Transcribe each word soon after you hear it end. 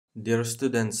Dear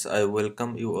students, I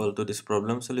welcome you all to this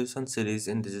problem solution series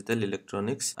in digital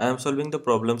electronics. I am solving the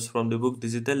problems from the book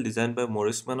Digital designed by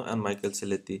Maurice Mano and Michael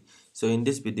Seletti. So in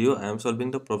this video, I am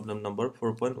solving the problem number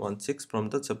 4.16 from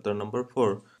the chapter number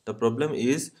 4. The problem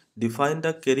is define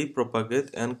the carry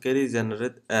propagate and carry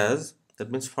generate as. That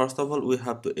means first of all we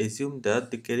have to assume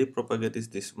that the carry propagate is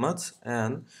this much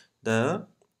and the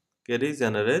carry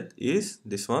generate is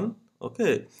this one,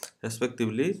 okay,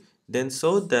 respectively. Then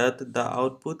show that the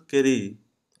output carry,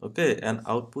 okay, and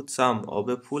output sum of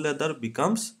a full adder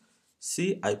becomes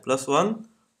ci plus 1,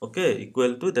 okay,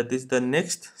 equal to, that is the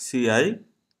next ci,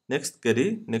 next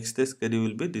carry, next test carry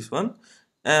will be this one,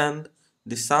 and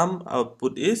the sum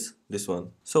output is this one.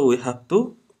 So we have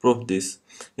to prove this.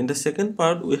 In the second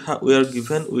part, we are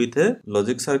given with a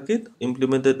logic circuit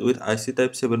implemented with IC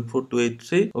type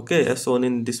 74283, okay, as shown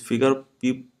in this figure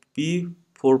P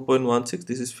 4.16.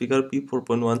 This is figure P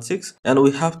 4.16, and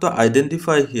we have to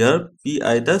identify here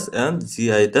Pi dash and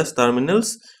Gi dash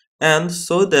terminals, and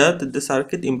so that the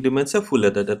circuit implements a full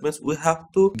adder. That means we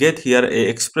have to get here a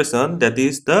expression that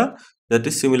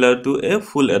is similar to a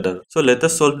full adder. So let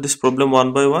us solve this problem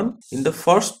one by one. In the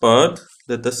first part,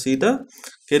 let us see the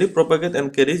carry propagate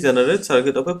and carry generate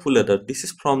circuit of a full adder. This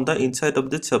is from the inside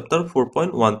of the chapter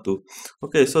 4.12.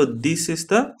 okay, so this is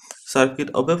the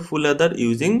circuit of a full adder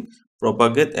using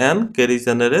propagate and carry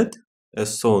generate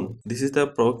as shown. This is the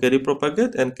carry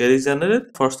propagate and carry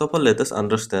generate. First of all, let us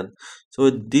understand. So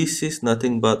this is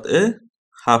nothing but a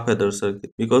half adder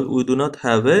circuit because we do not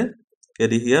have a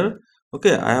carry here.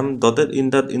 Okay, I am dotted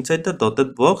in that inside the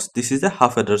dotted box. This is the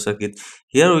half adder circuit.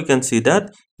 Here we can see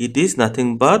that it is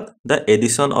nothing but the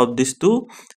addition of these two,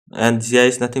 and Gi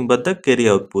is nothing but the carry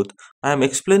output. I am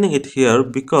explaining it here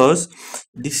because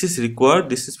this is required,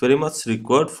 this is very much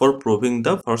required for proving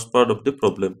the first part of the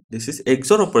problem. This is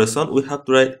XOR operation. We have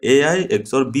to write AI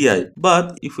XOR BI,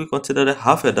 but if we consider a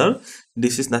half adder,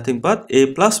 this is nothing but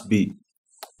A plus B.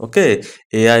 Okay,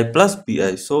 AI plus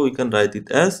BI, so we can write it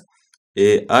as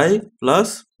AI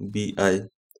plus BI.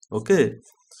 okay,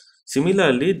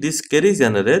 similarly this carry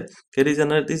generate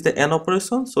is the AND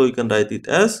operation, so we can write it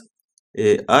as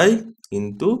AI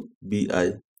into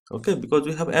BI. okay, because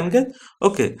we have AND gate.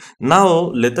 Okay,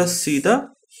 now let us see the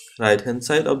right hand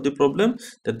side of the problem.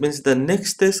 That means the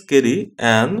next test carry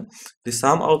and the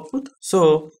sum output.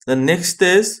 So the next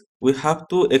test we have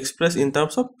to express in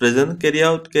terms of present carry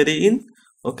out carry in,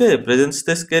 okay, present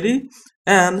test carry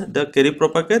and the carry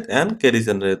propagate and carry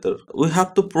generator. We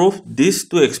have to prove these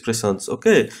two expressions.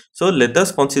 okay, so let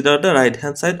us consider the right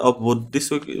hand side of both these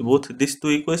two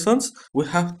equations. We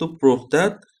have to prove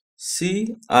that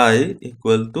ci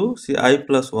equal to ci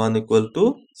plus 1 equal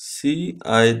to ci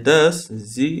dash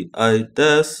gi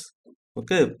dash,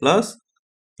 okay, plus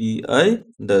pi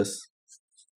dash,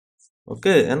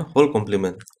 okay, and whole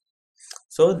complement.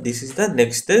 So this is the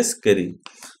next test carry.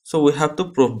 So we have to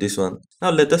prove this one.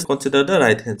 Now let us consider the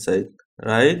right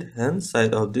hand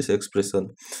side of this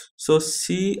expression. So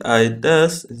ci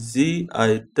dash gi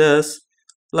dash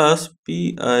plus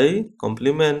pi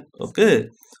complement, okay,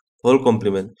 whole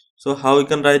complement. So how we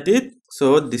can write it?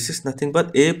 So this is nothing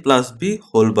but a plus b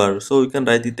whole bar. So we can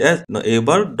write it as a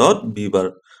bar dot b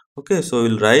bar. Okay, so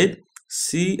we'll write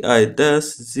ci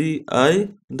dash gi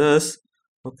dash,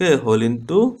 okay, whole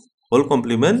into whole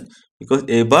complement, because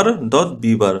a bar dot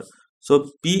b bar. So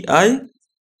pi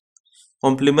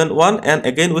complement 1, and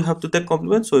again we have to take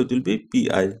complement, so it will be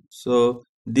pi. So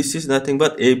this is nothing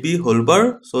but ab whole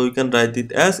bar, so we can write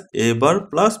it as a bar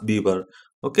plus b bar.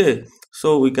 Okay,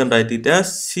 so we can write it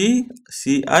as ci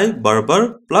bar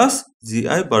bar plus gi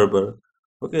bar bar.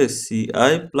 Okay, ci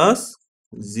plus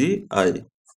gi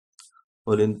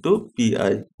whole into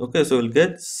pi. Okay, so we'll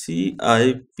get ci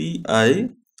pi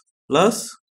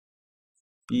plus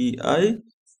pi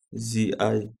gi,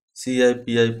 ci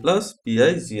pi plus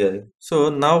pi gi. So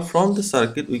now from the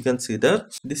circuit we can see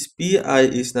that this pi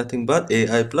is nothing but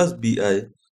ai plus bi.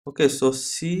 Okay, so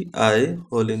ci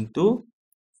whole into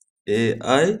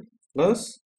ai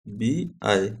plus bi,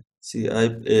 ai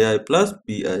plus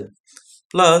bi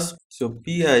plus, so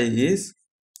pi is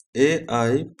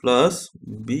ai plus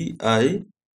bi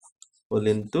whole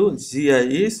into gi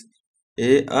is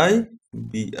ai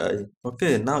bi.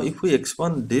 Okay, now if we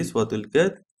expand this, what we'll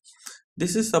get,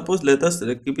 this is, suppose, let us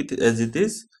keep it as it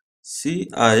is, ci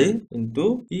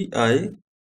into pi.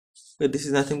 Okay, this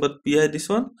is nothing but pi, this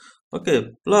one.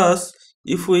 Okay, plus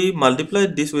if we multiply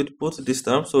this with both these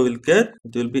terms, so we'll get,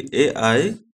 it will be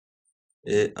ai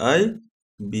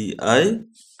bi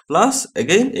plus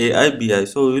again ai bi,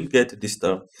 so we will get this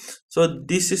term. So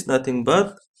this is nothing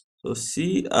but, so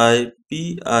ci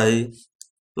pi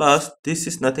plus this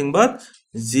is nothing but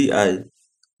gi.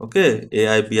 Okay,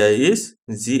 AiBi is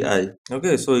Gi.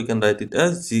 Okay, so we can write it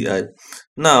as Gi.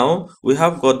 Now we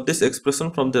have got this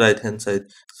expression from the right hand side.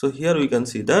 So here we can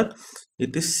see that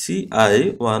it is Ci,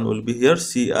 one will be here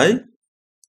Ci.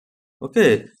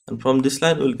 Okay, and from this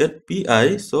line we'll get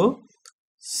Pi. So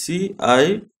Ci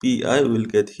Pi will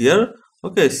get here.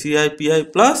 Okay, Ci Pi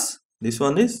plus this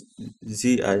one is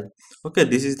Gi. Okay,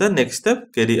 this is the next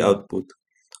step, carry output.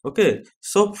 Okay,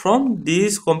 so from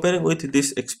this comparing with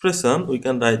this expression, we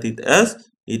can write it as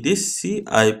it is Ci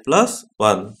plus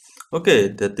 1. Okay,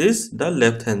 that is the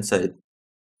left hand side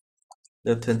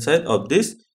of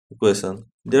this equation.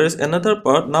 There is another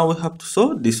part. Now we have to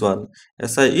show this one.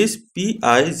 Si is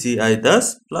Pi Gi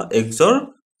dash plus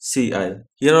XOR Ci.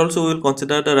 Here also we will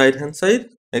consider the right hand side.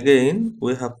 Again,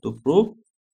 we have to prove.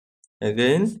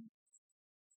 Again,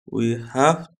 we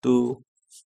have to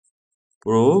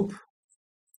prove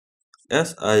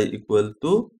Si equal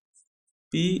to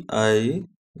Pi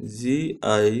Gi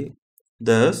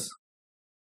dash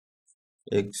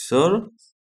XOR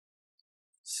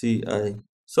Ci.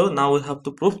 So now we have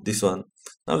to prove this one.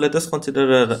 Now let us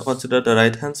consider the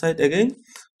right hand side again.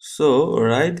 So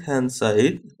right hand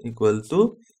side equal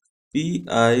to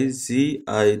Pi Gi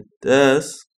dash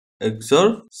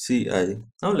XOR Ci.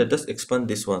 Now let us expand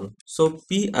this one. So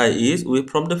Pi is,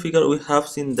 from the figure we have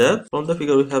seen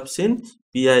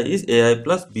Pi is Ai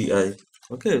plus Bi.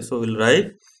 Okay, so we'll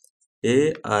write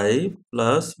Ai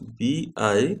plus Bi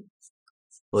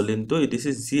whole into this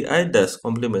is Gi dash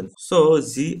complement. So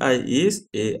Gi is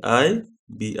Ai,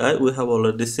 Bi we have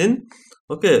already seen.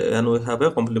 Okay, and we have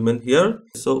a complement here.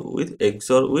 So with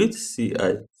XOR with Ci.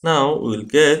 Now we will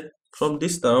get from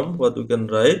this term what we can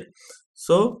write.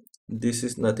 So this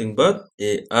is nothing but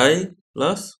Ai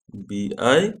plus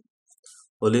Bi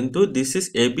whole into this is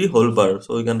AB whole bar.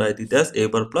 So we can write it as A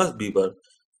bar plus B bar.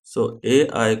 So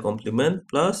Ai complement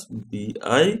plus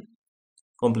Bi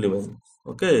complement.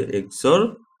 Okay,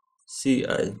 XOR Ci.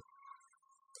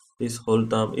 This whole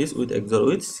term is with XOR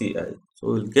with Ci. So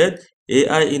we'll get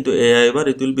Ai into Ai bar,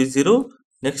 it will be 0.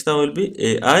 Next term will be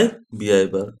Ai Bi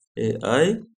bar.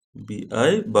 Ai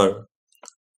Bi bar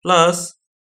plus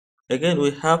again we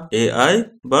have Ai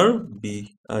bar Bi.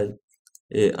 Ai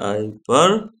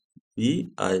bar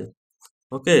Bi.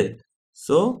 Okay,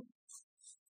 so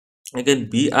again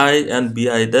Bi and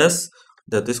Bi dash,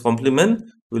 that is complement,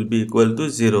 will be equal to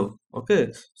 0.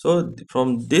 Okay, so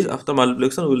from this after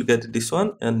multiplication we will get this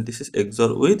one, and this is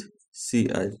XOR with Ci.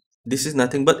 This is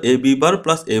nothing but AB bar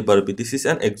plus A bar B. This is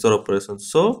an XOR operation.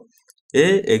 So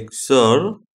A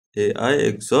XOR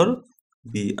Ai XOR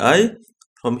Bi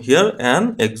from here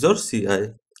and XOR Ci.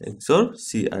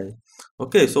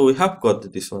 Okay, so we have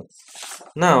got this one.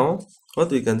 Now what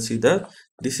we can see that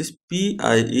this Pi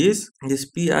is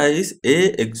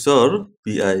A XOR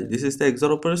Bi. This is the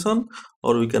XOR operation,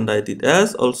 or we can write it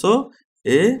as also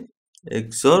A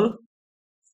XOR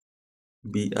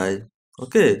Bi.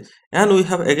 Okay, and we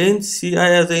have again Ci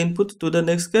as the input to the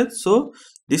next gate. So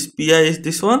this Pi is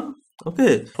this one.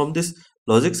 Okay, from this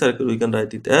logic circuit we can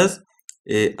write it as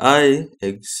Ai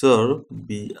XOR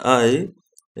Bi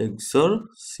XOR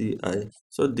Ci.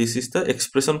 So this is the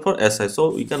expression for Si.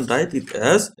 So we can write it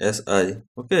as Si.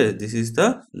 Okay, this is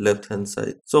the left hand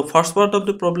side. So first part of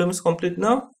the problem is complete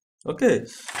now. Okay,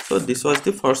 so this was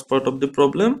the first part of the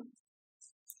problem.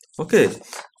 Okay,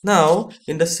 now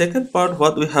in the second part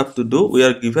what we have to do, we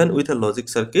are given with a logic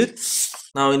circuit.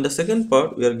 Now in the second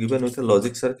part we are given with a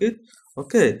logic circuit.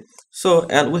 Okay, so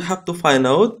and we have to find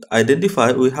out,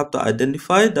 we have to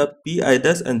identify the Pi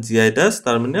dash and Gi dash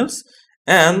terminals,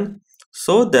 and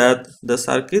so that the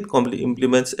circuit completely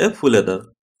implements a full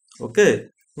adder. Okay,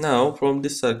 now from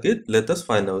this circuit let us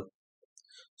find out.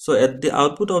 So at the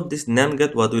output of this NAND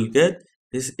gate what we'll get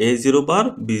is A0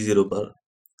 bar B0 bar,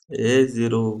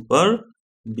 A0 bar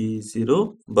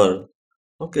B0 bar.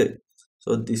 Okay,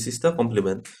 so this is the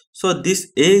complement. So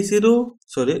this A0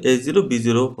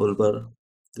 B0 whole bar,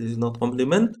 this is not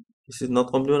complement, this is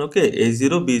not complement. Okay,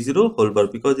 A0 B0 whole bar,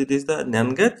 because it is the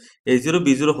NAND gate, A0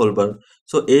 B0 whole bar.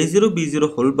 So A0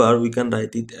 B0 whole bar we can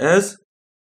write it as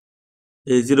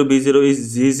A0 B0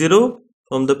 is G0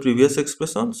 from the previous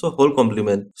expression, so whole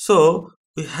complement. So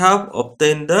we have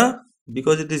obtained the,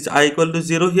 because it is I equal to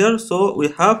 0 here, so we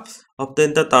have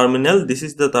obtained the terminal. This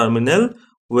is the terminal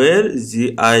where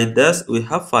Gi dash we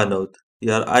have found out.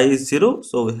 Here I is 0,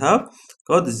 so we have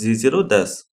got G0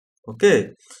 dash.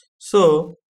 Okay,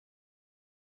 so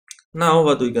now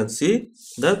what we can see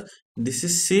that this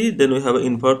is C, then we have an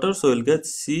inverter, so we'll get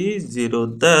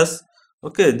C0 dash.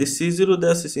 Okay, this C0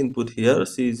 dash is input here,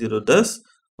 C0 dash.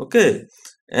 Okay,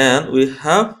 and we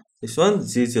have this one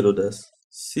G0 dash.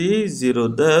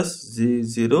 C0 dash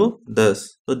Z0 dash.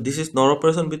 So this is NOR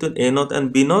operation between A0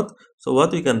 and B0. So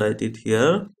what we can write it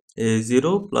here,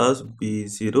 A0 plus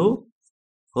B0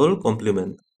 whole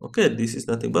complement. Okay, this is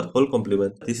nothing but whole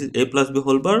complement. This is A plus B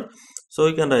whole bar. So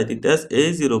we can write it as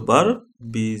A0 bar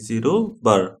B0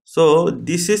 bar. So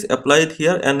this is applied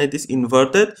here and it is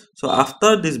inverted. So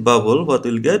after this bubble, what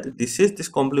we'll get, this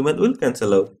complement will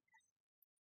cancel out.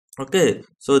 Okay,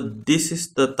 so this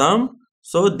is the term.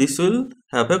 So this will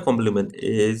have a complement,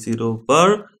 A0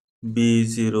 bar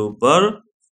B0 bar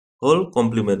whole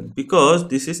complement, because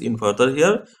this is inverter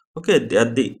here. Okay,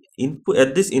 at the input,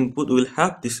 at this input we will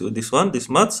have this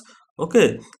much.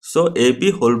 Okay, so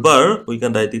AB whole bar we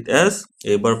can write it as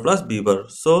A bar plus B bar.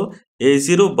 So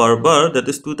A0 bar bar, that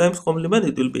is 2 times complement,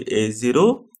 it will be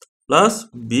A0 plus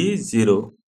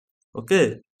B0.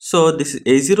 Okay, so this is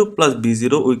A0 plus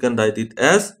B0, we can write it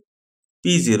as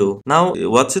P0. Now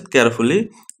watch it carefully.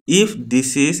 If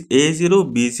this is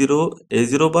A0 B0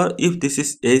 A0 bar, if this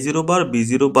is A0 bar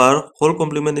B0 bar, whole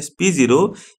complement is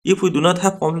P0. If we do not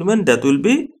have complement, that will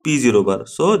be P0 bar.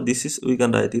 So this is, we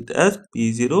can write it as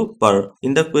P0 bar.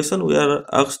 In the question we are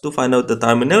asked to find out the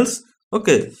terminals.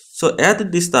 Okay, so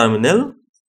at this terminal,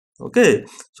 okay,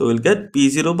 so we'll get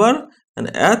P0 bar,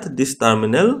 and at this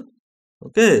terminal,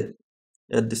 okay,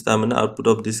 at this terminal output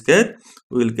of this gate,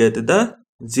 we will get the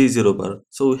Z0 bar.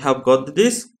 So we have got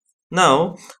this.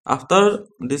 Now after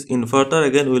this inverter,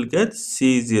 again we will get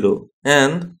C0,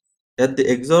 and at the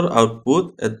XOR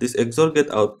output, at this XOR gate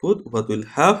output, what we'll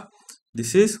have,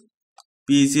 this is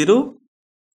P0,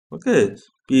 okay,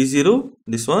 P0,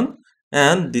 this one,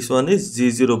 and this one is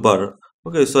Z0 bar.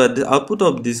 Okay, so at the output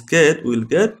of this gate we will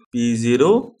get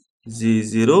P0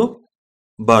 Z0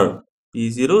 bar,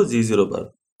 P0 Z0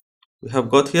 bar. We have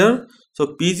got here.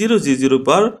 So P0 Z0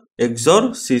 bar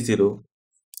XOR C0.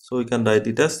 So we can write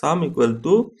it as sum equal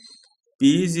to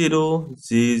P0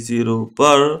 Z0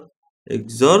 bar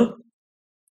XOR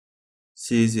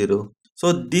C0.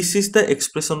 So this is the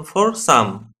expression for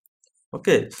sum.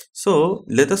 Okay, so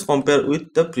let us compare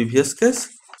with the previous case.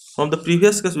 From the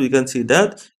previous case we can see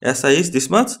that Si is this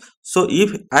much. So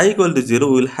if I equal to 0,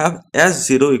 we will have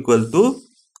S0 equal to,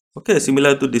 okay,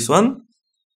 similar to this one,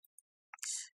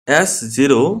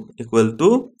 S0 equal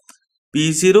to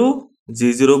P0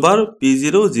 Z0 bar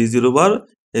P0 Z0 bar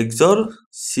XOR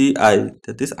Ci,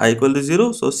 that is I equal to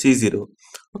 0, so C0.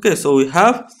 Okay, so we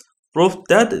have proof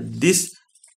that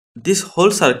this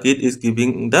whole circuit is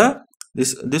giving the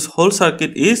this whole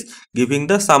circuit is giving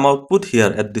the sum output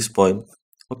here at this point.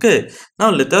 Okay, now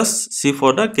let us see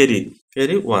for the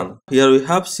carry 1. Here we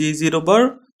have C0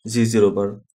 bar Z0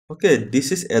 bar. Okay,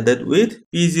 this is added with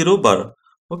P0 bar.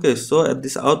 Okay, so at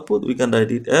this output we can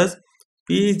write it as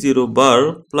P0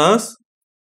 bar plus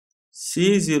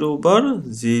C0 bar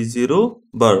Z0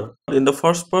 bar. In the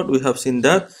first part we have seen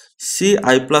that Ci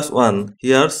plus 1.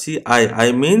 Here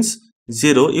I means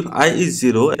 0. If I is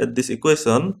 0 at this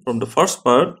equation from the first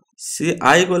part, Ci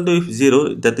equal to, if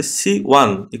 0, that is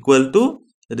C1 equal to,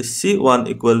 that is C1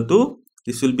 equal to,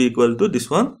 this will be equal to this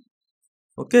one.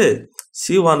 Okay,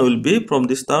 C1 will be from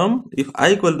this term, if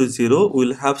I equal to 0, we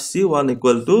will have C1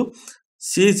 equal to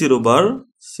C0 bar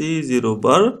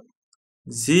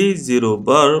Z0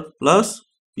 bar plus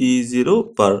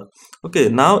P0 bar. Okay,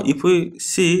 now if we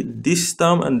see this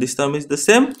term and this term is the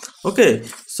same. Okay,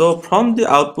 so from the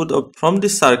output of from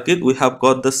this circuit we have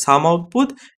got the sum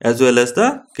output as well as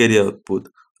the carry output.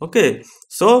 Okay,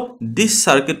 so this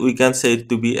circuit we can say it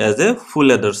to be as a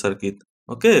full adder circuit.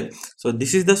 Okay, so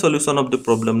this is the solution of the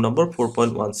problem number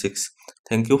 4.16.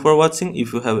 Thank you for watching.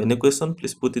 If you have any question,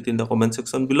 please put it in the comment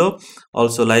section below.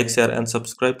 Also like, share and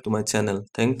subscribe to my channel.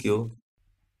 Thank you.